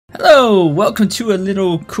Hello, welcome to a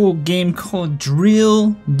little cool game called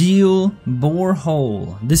Drill Dill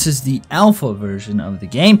Borehole. This is the alpha version of the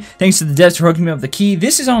game. Thanks to the devs for hooking me up the key.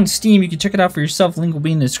 This is on Steam. You can check it out for yourself. Link will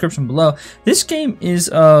be in the description below. This game is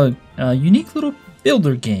a unique little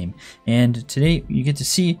builder game, and today you get to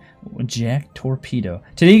see Jack Torpedo.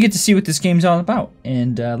 Today you get to see what this game's all about,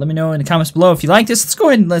 and let me know in the comments below if you like this. Let's go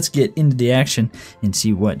ahead and let's get into the action and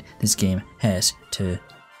see what this game has to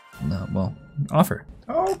offer.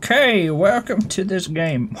 Okay, welcome to this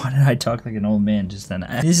game. Why did I talk like an old man just then?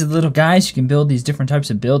 These are little guys. You can build these different types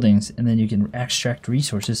of buildings, and then you can extract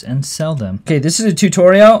resources and sell them. Okay, this is a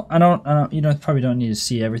tutorial. You probably don't need to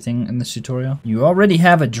see everything in this tutorial. You already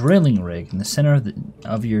have a drilling rig in the center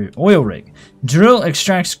of your oil rig. Drill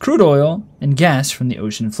extracts crude oil and gas from the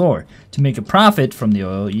ocean floor. To make a profit from the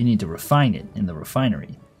oil, you need to refine it in the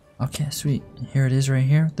refinery. Okay, sweet. Here it is right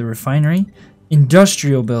here, the refinery.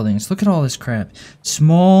 Industrial buildings. Look at all this crap.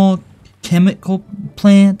 Small chemical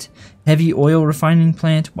plant, heavy oil refining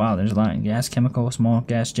plant. Wow, there's a lot. Gas chemical, small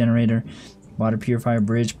gas generator, water purifier,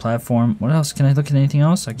 bridge, platform. What else? Can I look at anything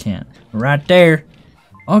else? I can't. Right there.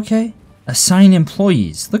 Okay. Assign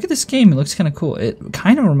employees. Look at this game. It looks kind of cool. It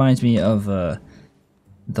kind of reminds me of the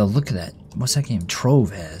look of that. What's that game?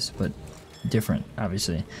 Trove has, but different,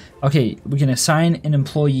 obviously. Okay, we can assign an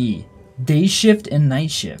employee. Day shift and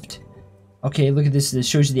night shift. Okay, look at this. This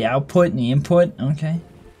shows you the output and the input. Okay.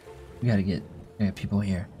 We gotta get people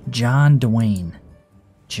here. John Dwayne.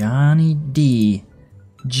 Johnny D.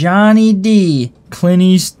 Johnny D.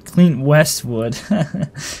 Clint Westwood.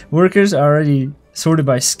 Workers are already sorted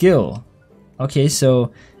by skill. Okay,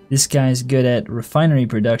 so this guy's good at refinery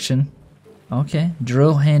production. Okay.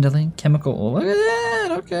 Drill handling. Chemical. Oh, look at that.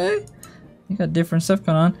 Okay. You got different stuff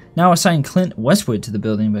going on. Now assign Clint Westwood to the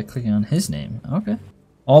building by clicking on his name. Okay.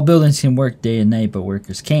 All buildings can work day and night, but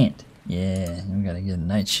workers can't. Yeah, we gotta get a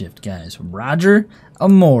night shift, guys. Roger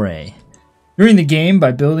Amore. During the game,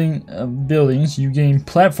 by building buildings, you gain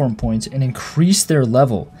platform points and increase their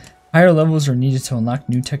level. Higher levels are needed to unlock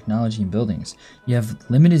new technology in buildings. You have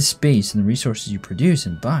limited space in the resources you produce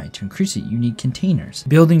and buy. To increase it, you need containers.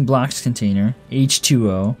 Building blocks container,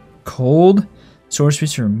 H2O, cold, source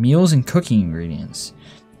space for meals and cooking ingredients.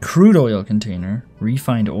 Crude oil container,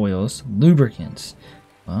 refined oils, lubricants.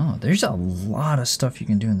 Wow, there's a lot of stuff you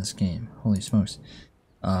can do in this game. Holy smokes.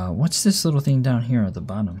 What's this little thing down here at the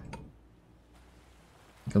bottom?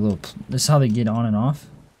 Like a little, this is how they get on and off?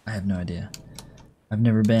 I have no idea. I've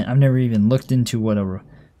never even looked into what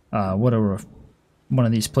one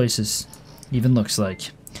of these places even looks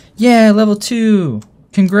like. Yeah, level 2.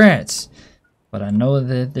 Congrats. But I know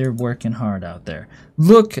that they're working hard out there.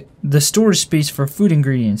 Look, the storage space for food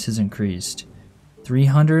ingredients has increased.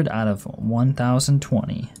 300 out of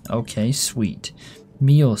 1020. Okay, sweet.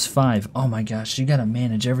 Meals 5. Oh my gosh, you gotta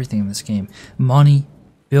manage everything in this game. Money,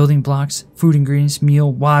 building blocks, food ingredients,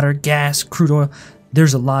 meal, water, gas, crude oil.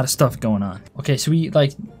 There's a lot of stuff going on. Okay, so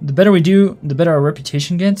the better we do, the better our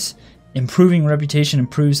reputation gets. Improving reputation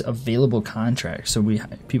improves available contracts, so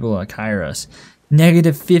people like hire us.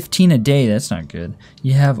 -15 a day, that's not good.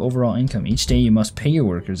 You have overall income. Each day you must pay your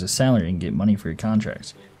workers a salary and get money for your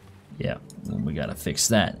contracts. Yeah, well, we gotta fix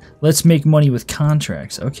that. Let's make money with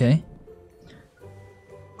contracts. Okay.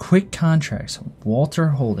 Quick contracts. Walter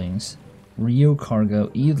Holdings, Rio Cargo,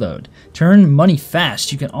 Eload. Turn money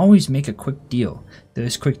fast. You can always make a quick deal.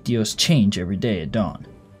 Those quick deals change every day at dawn.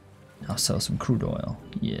 I'll sell some crude oil.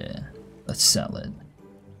 Yeah, let's sell it.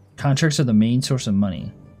 Contracts are the main source of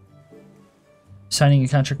money. Signing a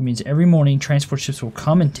contract means every morning transport ships will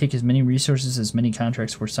come and take as many resources as many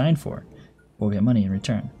contracts were signed for. We'll get money in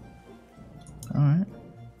return. Alright.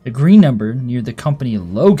 The green number near the company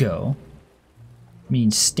logo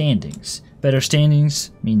means standings. Better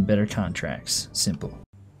standings mean better contracts. Simple.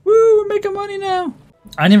 Woo, we're making money now.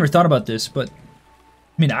 I never thought about this, but I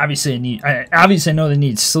mean, obviously I know they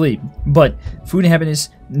need sleep, but food and happiness,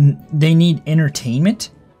 they need entertainment.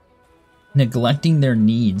 Neglecting their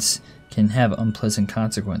needs can have unpleasant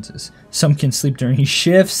consequences. Some can sleep during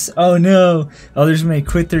shifts. Oh no. Others may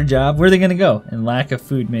quit their job. Where are they gonna go? And lack of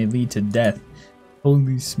food may lead to death.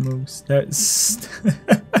 Holy smokes. That's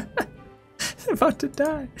I'm about to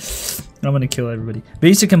die. I'm gonna kill everybody.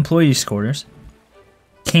 Basic employees quarters.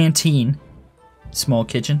 Canteen. Small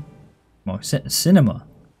kitchen. Cinema.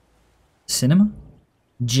 Cinema?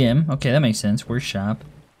 Gym. Okay, that makes sense. Workshop.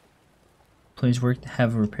 Employees work to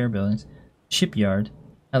have repair buildings. Shipyard.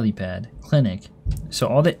 Helipad. Clinic. So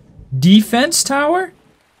all the defense tower?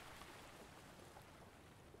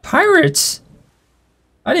 Pirates?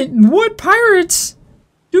 What pirates?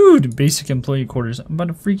 Dude, basic employee quarters. I'm about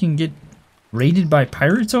to freaking get raided by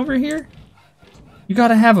pirates over here? You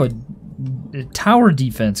gotta have a tower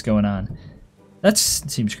defense going on. That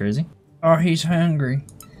seems crazy. Oh, he's hungry.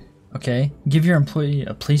 Okay, give your employee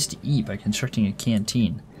a place to eat by constructing a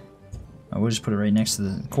canteen. We'll just put it right next to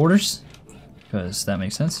the quarters, because that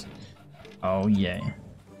makes sense. Oh yeah,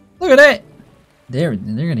 look at that! They're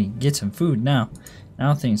gonna get some food now.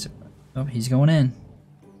 Now things. Oh, he's going in.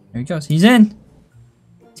 There he goes. He's in.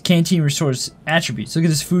 Canteen restores attributes. Look at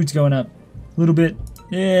this food's going up a little bit.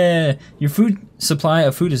 Yeah, your food supply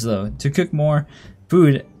of food is low. To cook more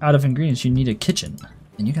food out of ingredients, you need a kitchen,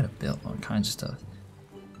 and you gotta build all kinds of stuff.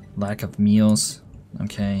 Lack of meals.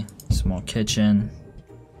 Okay, small kitchen.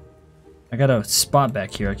 I got a spot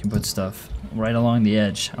back here I can put stuff right along the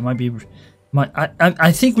edge.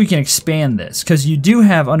 I think we can expand this because you do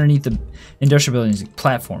have underneath the industrial buildings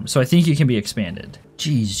platform, so I think it can be expanded.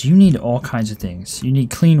 Jeez, you need all kinds of things. You need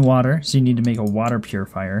clean water, so you need to make a water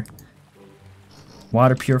purifier.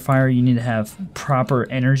 Water purifier, you need to have proper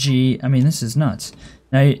energy. I mean, this is nuts.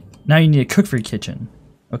 Now you need to cook for your kitchen.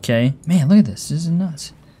 Okay, man, look at this. This is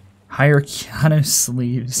nuts. Hire Keanu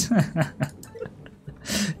sleeves.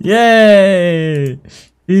 Yay!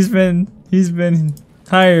 He's been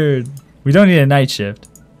hired. We don't need a night shift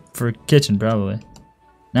for kitchen, probably.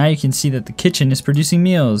 Now you can see that the kitchen is producing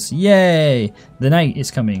meals. Yay! The night is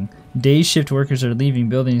coming. Day shift workers are leaving.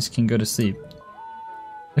 Buildings can go to sleep.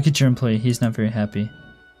 Look at your employee. He's not very happy.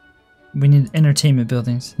 We need entertainment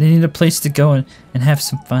buildings. They need a place to go and have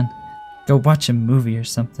some fun. Go watch a movie or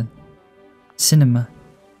something. Cinema.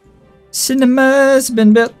 Cinema's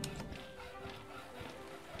been built.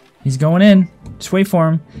 He's going in. Just wait for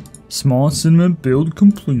him. Small cinema build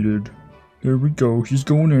completed. There we go. He's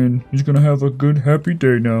going in. He's gonna have a good, happy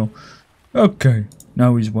day now. Okay.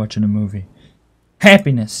 Now he's watching a movie.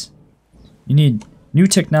 Happiness. You need new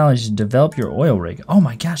technology to develop your oil rig. Oh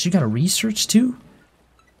my gosh, you gotta research too?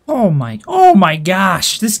 Oh my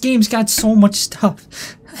gosh. This game's got so much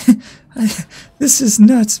stuff. This is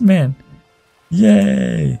nuts, man.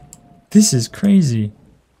 Yay. This is crazy.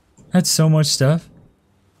 That's so much stuff.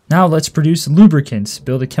 Now let's produce lubricants,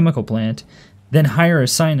 build a chemical plant, then hire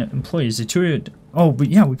assigned employees. Oh, but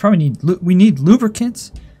yeah, we probably need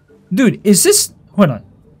lubricants. Dude, is this, hold on.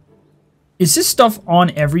 Is this stuff on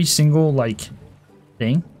every single like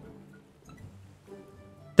thing?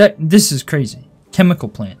 This is crazy. Chemical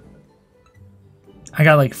plant. I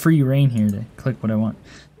got like free reign here to click what I want.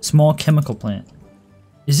 Small chemical plant.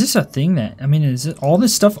 Is this a thing that, I mean, is it all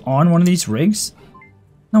this stuff on one of these rigs?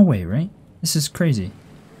 No way, right? This is crazy.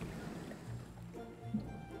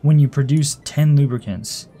 When you produce 10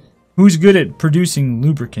 lubricants. Who's good at producing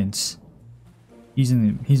lubricants? He's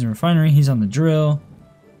in the refinery, he's on the drill.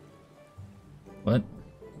 What?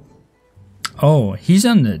 Oh, he's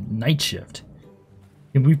on the night shift.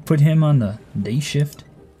 Can we put him on the day shift?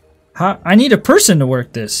 I need a person to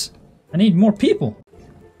work this. I need more people.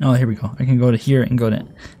 Oh, here we go. I can go to here and go to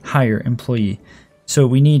hire employee. So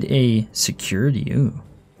we need a security. Ooh.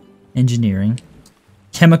 Engineering.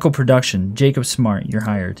 Chemical production. Jacob Smart, you're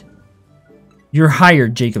hired. You're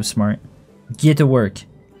hired, Jacob Smart. Get to work.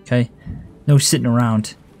 Okay? No sitting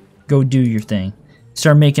around. Go do your thing.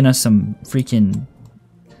 Start making us some freaking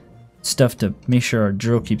stuff to make sure our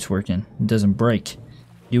drill keeps working. It doesn't break.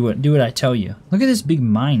 Do what I tell you. Look at this big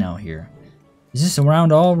mine out here. Is this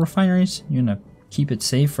around all refineries? You're gonna keep it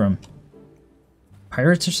safe from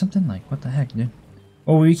pirates or something? Like, what the heck, dude?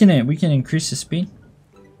 Oh, we can increase the speed.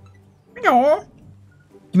 No.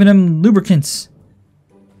 Giving them lubricants.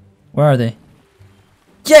 Where are they?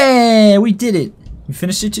 Yeah, we did it. We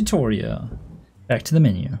finished the tutorial. Back to the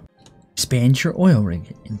menu. Expand your oil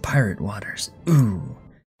rig in pirate waters. Ooh,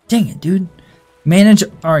 dang it, dude. Manage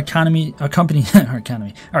our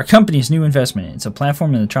company's new investment. It's a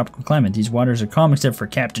platform in the tropical climate. These waters are calm except for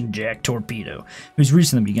Captain Jack Torpedo, who's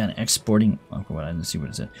recently begun exporting. Oh, what? I didn't see what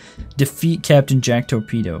it said. Defeat Captain Jack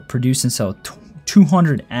Torpedo. Produce and sell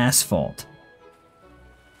 200 asphalt.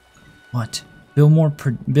 What? Build more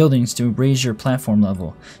buildings to raise your platform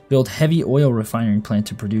level. Build heavy oil refining plant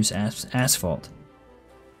to produce asphalt.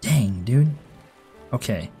 Dang, dude.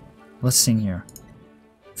 Okay, let's sing here.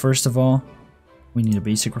 First of all, we need a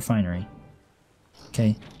basic refinery.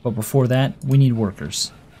 Okay, but before that, we need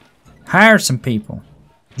workers. Hire some people.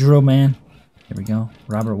 Drill man. There we go.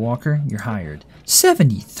 Robert Walker, you're hired.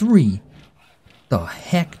 73. The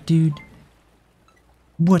heck, dude?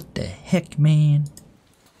 What the heck, man?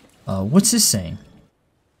 What's this saying?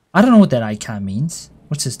 I don't know what that icon means.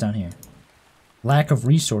 What's this down here? Lack of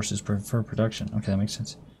resources for production. Okay, that makes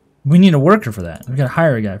sense. We need a worker for that. We gotta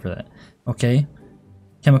hire a guy for that. Okay.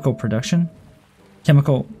 Chemical production.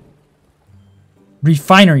 Chemical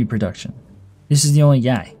refinery production. This is the only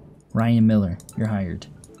guy. Ryan Miller, you're hired.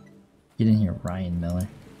 Get in here, Ryan Miller.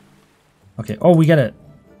 Okay. Oh, we gotta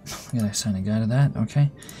assign a guy to that.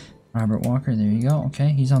 Okay. Robert Walker, there you go. Okay,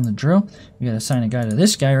 he's on the drill. We gotta assign a guy to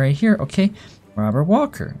this guy right here. Okay. Robert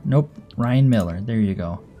Walker. Nope. Ryan Miller. There you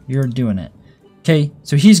go. You're doing it. Okay,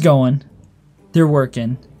 so he's going. They're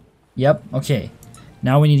working. Yep. Okay.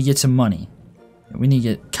 Now we need to get some money. We need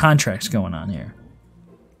to get contracts going on here.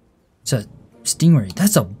 It's a stingray.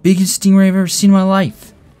 That's the biggest stingray I've ever seen in my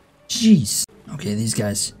life. Jeez. Okay, these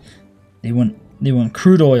guys, they want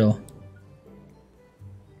crude oil.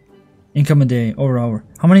 Income a day over hour.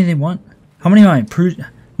 How many do they want? How many am I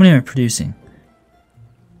producing?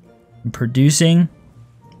 I'm producing.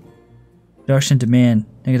 Production demand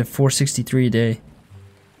negative 463 a day.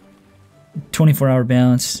 24-hour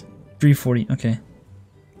balance 340. Okay.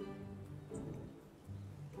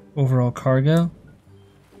 Overall cargo.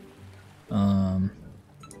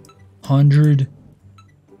 100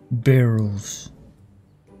 barrels.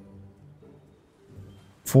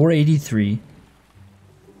 483.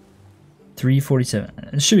 347.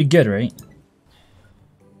 It should be good, right?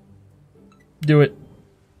 Do it.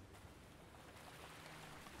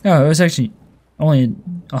 Oh, it was actually only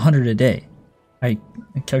 100 a day. I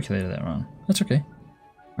calculated that wrong. That's okay.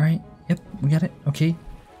 Alright. Yep, we got it. Okay.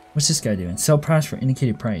 What's this guy doing? Sell products for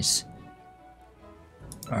indicated price.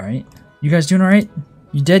 Alright. You guys doing alright?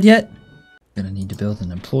 You dead yet? Gonna need to build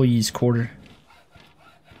an employee's quarter.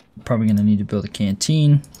 Probably gonna need to build a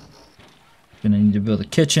canteen. Gonna need to build a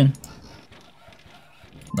kitchen.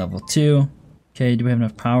 Level 2. Okay, do we have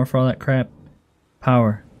enough power for all that crap?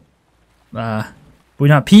 Power. We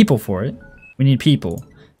not people for it. We need people.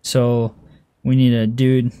 So, we need a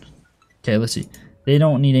dude. Okay, let's see. They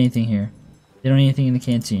don't need anything here. They don't need anything in the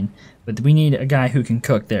canteen. But we need a guy who can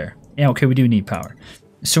cook there. Yeah, okay, we do need power.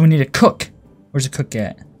 So we need a cook. Where's the cook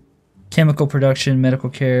at? Chemical production, medical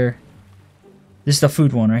care. This is the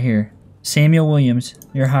food one right here. Samuel Williams,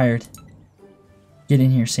 you're hired. Get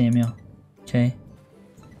in here, Samuel. Okay.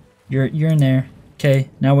 You're in there. Okay,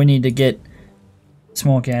 now we need to get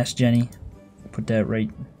small gas, Jenny. Put that right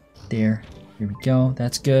there. Here we go.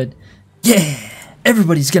 That's good. Yeah!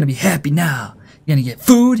 Everybody's gonna be happy now. You're gonna get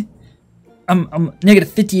food. I'm negative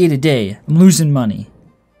 58 a day. I'm losing money.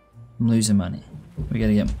 I'm losing money. We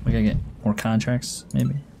gotta get more contracts,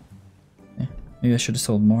 maybe. Yeah, maybe I should have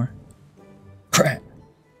sold more. Crap.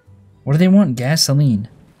 What do they want? Gasoline.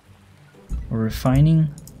 We're refining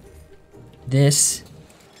this.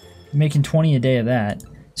 Making 20 a day of that.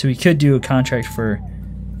 So we could do a contract for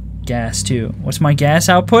gas too. What's my gas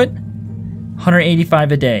output?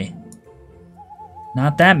 185 a day.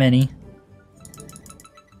 Not that many.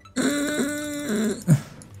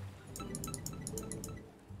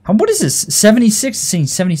 What is this? 76? It's saying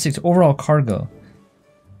 76 overall cargo.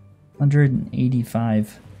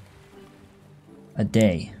 185 a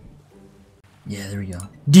day. Yeah, there we go.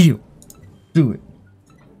 Deal. Do it.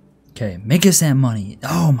 Okay, make us that money.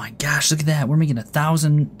 Oh my gosh, look at that. We're making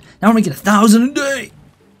 1,000. Now we're making 1,000 a day.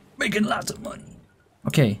 Making lots of money.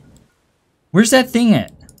 Okay. Where's that thing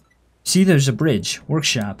at? See, there's a bridge.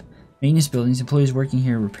 Workshop. Maintenance buildings. Employees working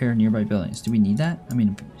here repair nearby buildings. Do we need that? I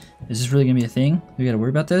mean, is this really going to be a thing? We got to worry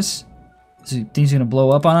about this? Is things going to blow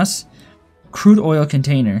up on us? Crude oil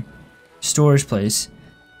container. Storage place.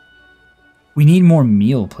 We need more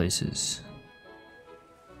meal places.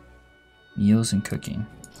 Meals and cooking.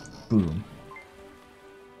 Boom.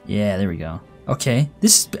 Yeah, there we go. Okay,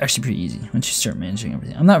 this is actually pretty easy once you start managing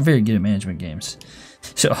everything. I'm not very good at management games,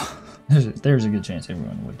 so there's a good chance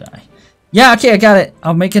everyone would die. Yeah, okay, I got it.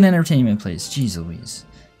 I'll make an entertainment place. Jeez Louise.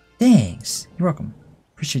 Thanks. You're welcome.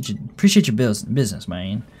 Appreciate your business,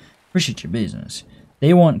 man. Appreciate your business.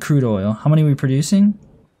 They want crude oil. How many are we producing?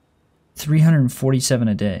 347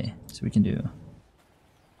 a day. So we can do.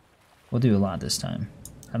 We'll do a lot this time.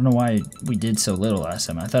 I don't know why we did so little last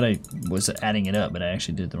time. I thought I was adding it up, but I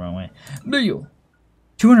actually did it the wrong way. Deal.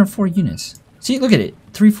 204 units. See, look at it.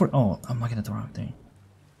 340. Oh, I'm looking at the wrong thing.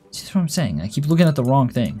 See, that's what I'm saying. I keep looking at the wrong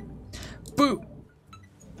thing. Boo.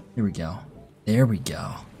 Here we go. There we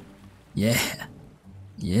go. Yeah.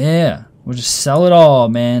 Yeah. We'll just sell it all,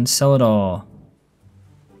 man. Sell it all.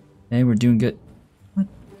 Hey, we're doing good. What?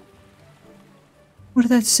 What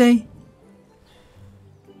did that say?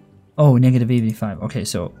 Oh, negative 85. Okay,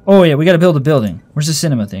 so... Oh, yeah, we gotta build a building. Where's the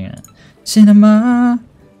cinema thing at? Cinema!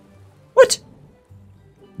 What?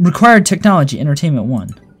 Required technology, entertainment 1.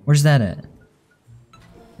 Where's that at?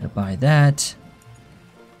 Gotta buy that.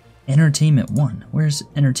 Entertainment 1. Where's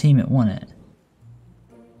entertainment 1 at?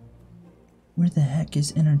 Where the heck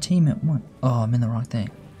is entertainment 1? Oh, I'm in the wrong thing.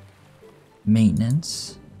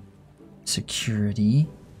 Maintenance. Security.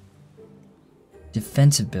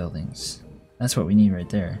 Defensive buildings. That's what we need right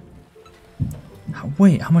there.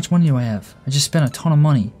 Wait, how much money do I have? I just spent a ton of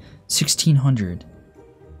money. 1,600.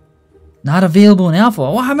 Not available in Alpha.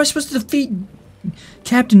 Oh, how am I supposed to defeat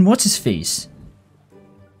Captain What's-His-Face?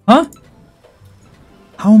 Huh?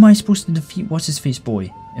 How am I supposed to defeat What's-His-Face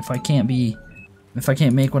boy if I can't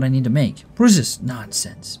make what I need to make? What is this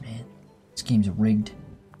nonsense, man? This game's rigged.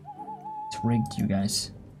 It's rigged, you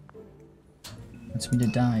guys. It wants me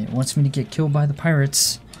to die. It wants me to get killed by the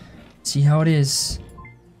pirates. See how it is.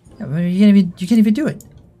 Yeah, you can't even do it.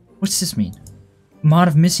 What's this mean? Mod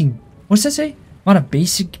of missing. What's that say? Mod of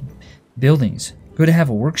basic buildings. Good to have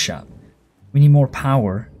a workshop. We need more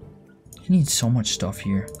power. You need so much stuff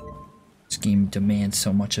here. This game demands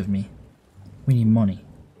so much of me. We need money.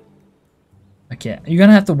 I can't. You're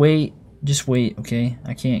gonna have to wait. Just wait, okay?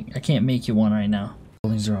 I can't make you one right now.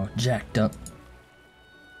 Buildings are all jacked up.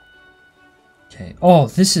 Okay. Oh,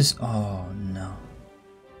 this is. Oh no.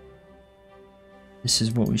 This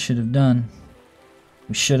is what we should have done.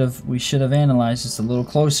 We should have analyzed this a little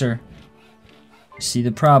closer. I see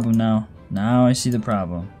the problem now. Now I see the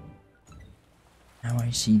problem. Now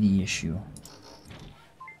I see the issue.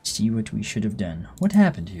 See what we should have done. What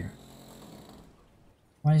happened here?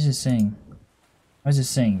 Why is it saying? Why is it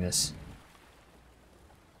saying this?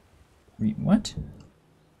 What?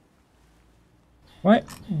 What?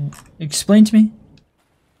 Explain to me.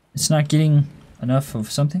 It's not getting enough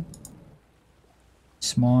of something.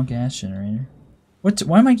 Small gas generator. What?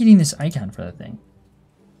 Why am I getting this icon for that thing?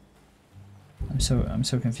 I'm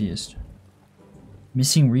so confused.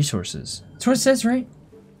 Missing resources. That's what it says, right?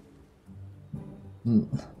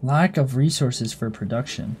 Lack of resources for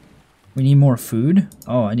production. We need more food?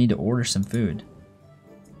 Oh, I need to order some food.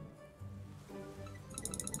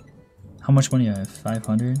 How much money do I have?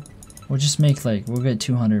 500? We'll just make we'll get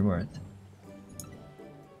 200 worth.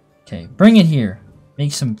 Okay, bring it here.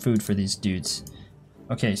 Make some food for these dudes.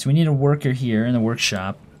 Okay, so we need a worker here in the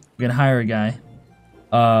workshop. We're gonna hire a guy.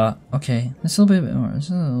 Okay, that's a little bit more. This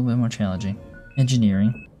is a little bit more challenging.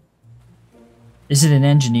 Engineering. Is it an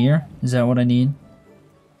engineer? Is that what I need?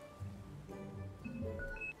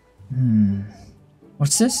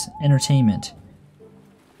 What's this? Entertainment.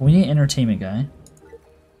 We need an entertainment guy.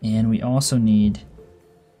 And we also need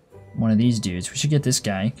one of these dudes. We should get this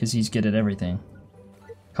guy, because he's good at everything.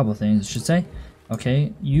 A couple of things, I should say.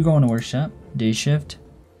 Okay, you go in the workshop. Day shift.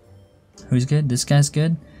 Who's good? This guy's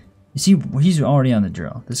good. You see, he's already on the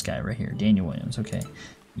drill. This guy right here, Daniel Williams. Okay,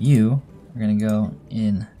 you are gonna go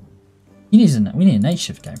in. We need a night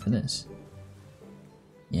shift guy for this.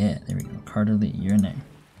 Yeah, there we go. Carter Lee, you're in there.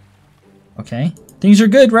 Okay, things are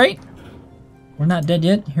good, right? We're not dead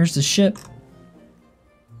yet. Here's the ship.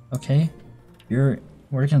 Okay, you're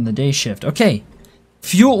working on the day shift. Okay,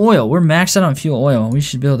 fuel oil. We're maxed out on fuel oil. We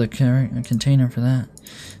should build a container for that.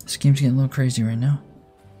 This game's getting a little crazy right now.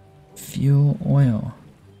 Fuel oil.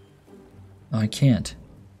 Oh, I can't.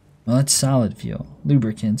 Well, that's solid fuel.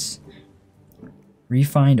 Lubricants.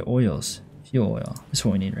 Refined oils. Fuel oil. That's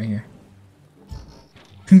what we need right here.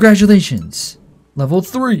 Congratulations! Level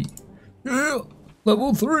 3! Yeah!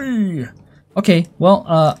 Level 3! Okay, well,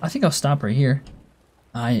 I think I'll stop right here.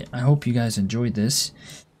 I hope you guys enjoyed this.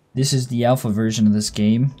 This is the alpha version of this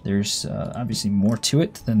game. There's obviously more to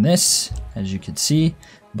it than this, as you can see.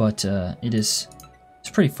 But it's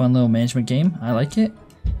a pretty fun little management game. I like it,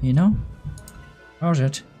 you know? How's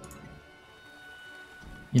it?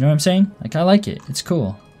 You know what I'm saying? Like, I like it. It's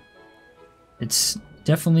cool. It's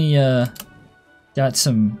definitely got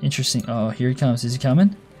some interesting... Oh, here he comes. Is he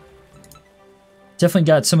coming? Definitely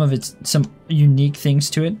got some unique things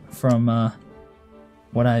to it from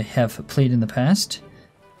what I have played in the past.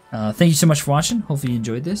 Thank you so much for watching. Hopefully you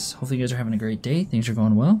enjoyed this. Hopefully you guys are having a great day. Things are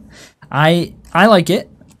going well. I like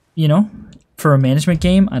it, you know, for a management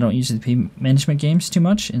game. I don't usually play management games too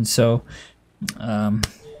much, and so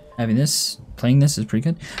playing this is pretty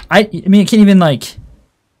good. I mean, I can't even like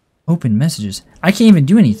open messages. I can't even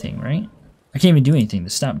do anything, right? I can't even do anything to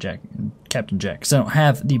stop Captain Jack, because I don't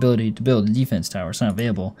have the ability to build a defense tower. It's not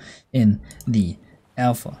available in the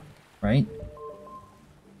alpha, right?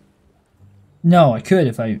 No, I could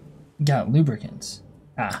if I got lubricants.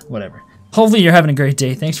 Ah, whatever. Hopefully you're having a great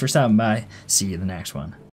day. Thanks for stopping by. See you in the next one.